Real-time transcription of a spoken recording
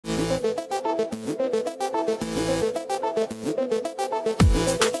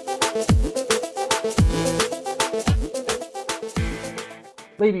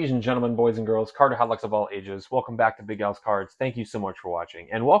Ladies and gentlemen, boys and girls, cardaholics of all ages, welcome back to Big Al's Cards. Thank you so much for watching,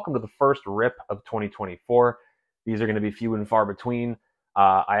 and welcome to the first rip of 2024. These are going to be few and far between.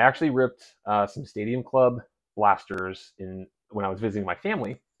 I actually ripped some Stadium Club blasters when I was visiting my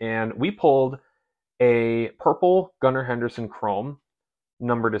family, and we pulled a purple Gunnar Henderson Chrome,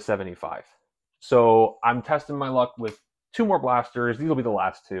 numbered to 75. So I'm testing my luck with two more blasters. These will be the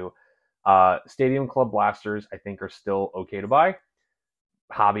last two. Stadium Club blasters, I think, are still okay to buy.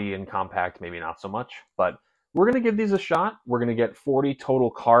 Hobby and compact, maybe not so much, but we're going to give these a shot. We're going to get 40 total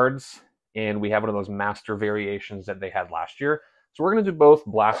cards, and we have one of those master variations that they had last year. So we're going to do both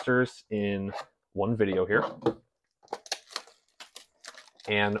blasters in one video here,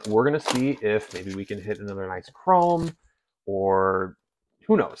 and we're going to see if maybe we can hit another nice chrome, or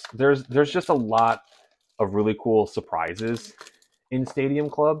who knows. There's just a lot of really cool surprises in Stadium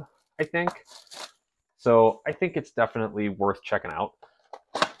Club, I think. So I think it's definitely worth checking out.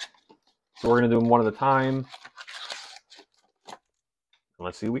 So we're going to do them one at a time.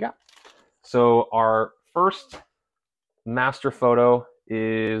 Let's see what we got. So our first master photo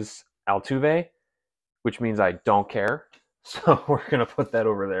is Altuve, which means I don't care. So we're going to put that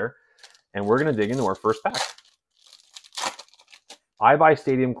over there. And we're going to dig into our first pack. I buy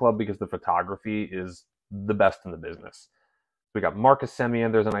Stadium Club because the photography is the best in the business. We got Marcus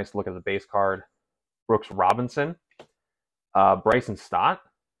Semien. There's a nice look at the base card. Brooks Robinson. Bryson Stott.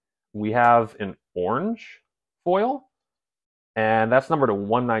 We have an orange foil, and that's numbered to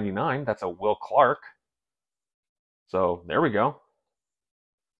 199. That's a Will Clark. So there we go.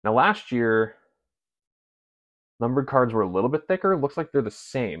 Now last year, numbered cards were a little bit thicker. Looks like they're the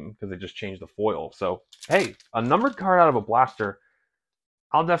same because they just changed the foil. So hey, a numbered card out of a blaster,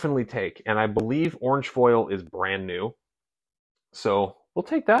 I'll definitely take. And I believe orange foil is brand new. So we'll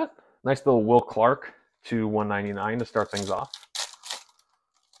take that. Nice little Will Clark to 199 to start things off.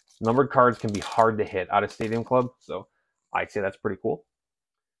 Numbered cards can be hard to hit out of Stadium Club, so I'd say that's pretty cool.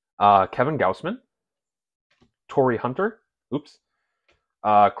 Kevin Gausman, Torrey Hunter,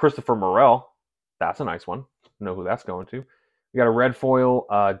 Christopher Morel, that's a nice one. Know who that's going to. We got a red foil,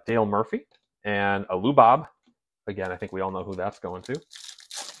 Dale Murphy, and a Lou Bob. Again, I think we all know who that's going to.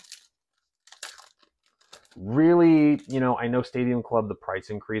 Really, I know Stadium Club, the price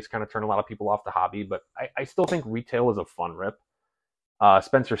increase kind of turned a lot of people off the hobby, but I still think retail is a fun rip.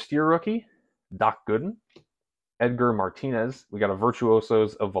 Spencer Steer rookie, Doc Gooden, Edgar Martinez. We got a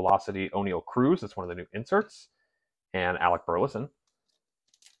Virtuosos of Velocity O'Neal Cruz. That's one of the new inserts. And Alec Burleson.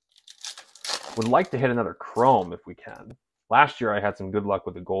 Would like to hit another chrome if we can. Last year I had some good luck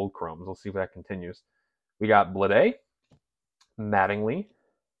with the gold chromes. We'll see if that continues. We got Blade, Mattingly,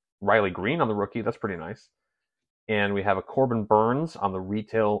 Riley Green on the rookie. That's pretty nice. And we have a Corbin Burns on the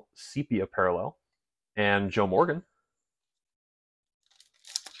retail sepia parallel. And Joe Morgan.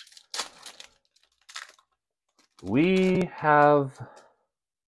 We have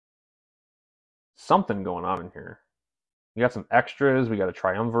something going on in here. We got some extras. We got a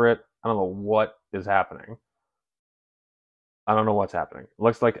triumvirate. I don't know what is happening. I don't know what's happening. It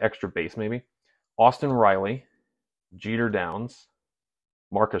looks like extra base, maybe. Austin Riley, Jeter Downs,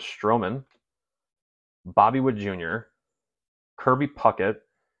 Marcus Stroman, Bobby Wood Jr., Kirby Puckett.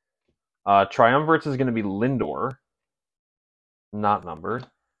 Triumvirates is going to be Lindor, not numbered,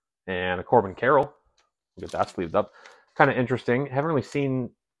 and a Corbin Carroll. Get that sleeved up. Kind of interesting. Haven't really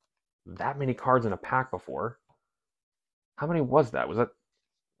seen that many cards in a pack before. How many was that? Was that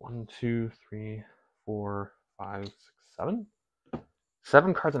 1, 2, 3, 4, 5, 6, 7?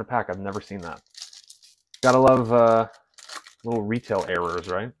 7 cards in a pack. I've never seen that. Gotta love little retail errors,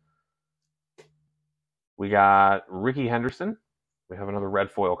 right? We got Ricky Henderson. We have another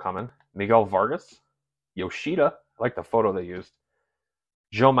red foil coming. Miguel Vargas. Yoshida. I like the photo they used.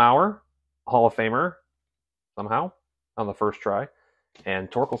 Joe Mauer, Hall of Famer. Somehow on the first try,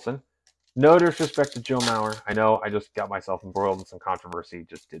 and Torkelson. No disrespect to Joe Mauer. I know I just got myself embroiled in some controversy.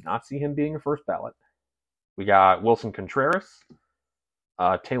 Just did not see him being a first ballot. We got Wilson Contreras,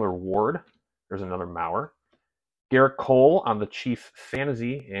 Taylor Ward. There's another Mauer. Garrett Cole on the Chief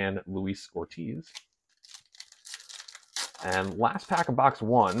Fantasy, and Luis Ortiz. And last pack of box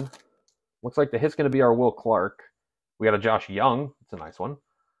 1. Looks like the hit's going to be our Will Clark. We got a Josh Young. It's a nice one.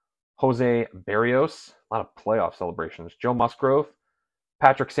 Jose Barrios, a lot of playoff celebrations. Joe Musgrove,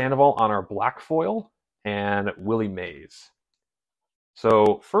 Patrick Sandoval on our black foil, and Willie Mays.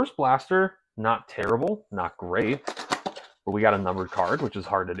 So first blaster, not terrible, not great, but we got a numbered card, which is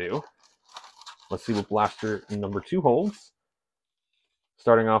hard to do. Let's see what blaster number 2 holds.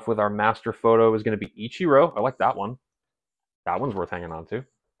 Starting off with our master photo is going to be Ichiro. I like that one. That one's worth hanging on to.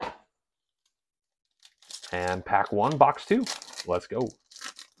 And pack 1, box 2. Let's go.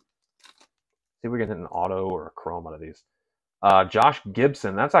 See if we can hit an auto or a chrome out of these. Josh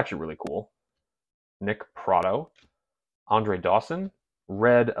Gibson, that's actually really cool. Nick Prado, Andre Dawson,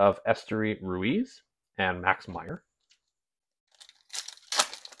 red of Esteri Ruiz, and Max Meyer.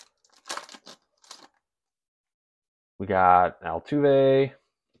 We got Altuve,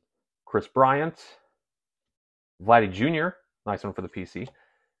 Chris Bryant, Vladdy Jr., nice one for the PC.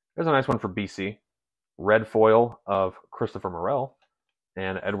 There's a nice one for BC. Red foil of Christopher Morel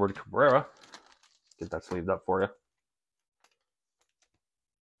and Edward Cabrera. Get that sleeved up for you.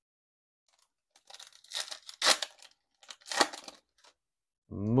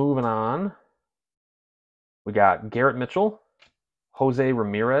 Moving on. We got Garrett Mitchell, Jose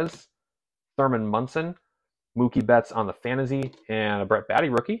Ramirez, Thurman Munson, Mookie Betts on the fantasy, and a Brett Baty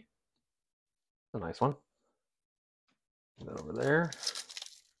rookie. That's a nice one. Put that over there.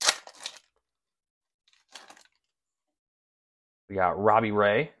 We got Robbie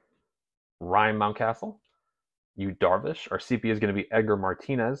Ray, Ryan Mountcastle, Yu Darvish. Our CP is going to be Edgar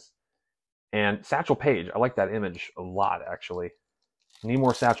Martinez. And Satchel Paige. I like that image a lot, actually. Need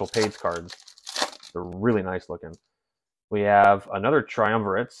more Satchel Paige cards. They're really nice looking. We have another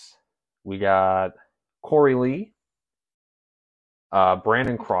Triumvirates. We got Corey Lee,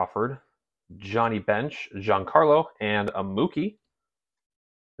 Brandon Crawford, Johnny Bench, Giancarlo, and a Mookie.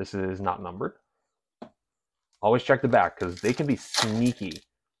 This is not numbered. Always check the back because they can be sneaky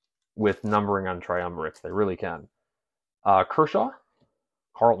with numbering on Triumvirates. They really can. Kershaw,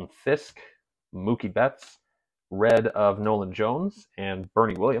 Carlton Fisk, Mookie Betts, red of Nolan Jones, and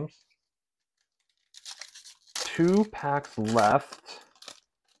Bernie Williams. 2 packs left.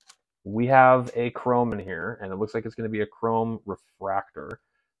 We have a chrome in here, and it looks like it's going to be a chrome refractor.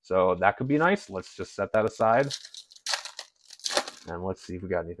 So that could be nice. Let's just set that aside. And let's see if we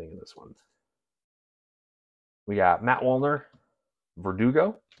got anything in this one. We got Matt Wallner,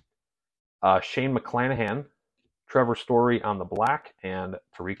 Verdugo, Shane McClanahan, Trevor Story on the black, and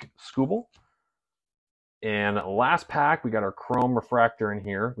Tariq Skubal. And last pack, we got our chrome refractor in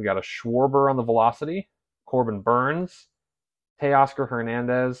here. We got a Schwarber on the velocity, Corbin Burns, Teoscar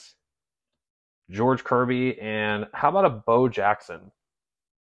Hernandez, George Kirby, and how about a Bo Jackson?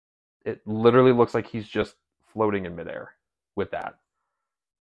 It literally looks like he's just floating in midair with that.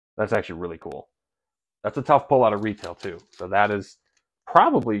 That's actually really cool. That's a tough pull out of retail too. So that is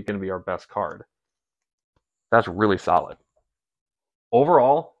probably going to be our best card. That's really solid.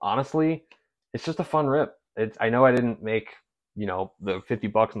 Overall, honestly, it's just a fun rip. I know I didn't make, the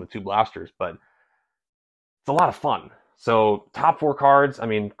 $50 on the 2 blasters, but it's a lot of fun. So top 4 cards,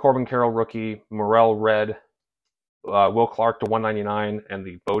 Corbin Carroll rookie, Morel red, Will Clark to 199, and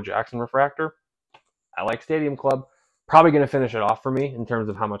the Bo Jackson refractor. I like Stadium Club. Probably going to finish it off for me in terms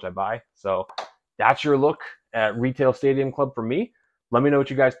of how much I buy. So that's your look at Retail Stadium Club for me. Let me know what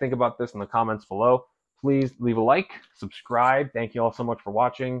you guys think about this in the comments below. Please leave a like, subscribe. Thank you all so much for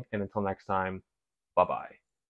watching. And until next time, bye-bye.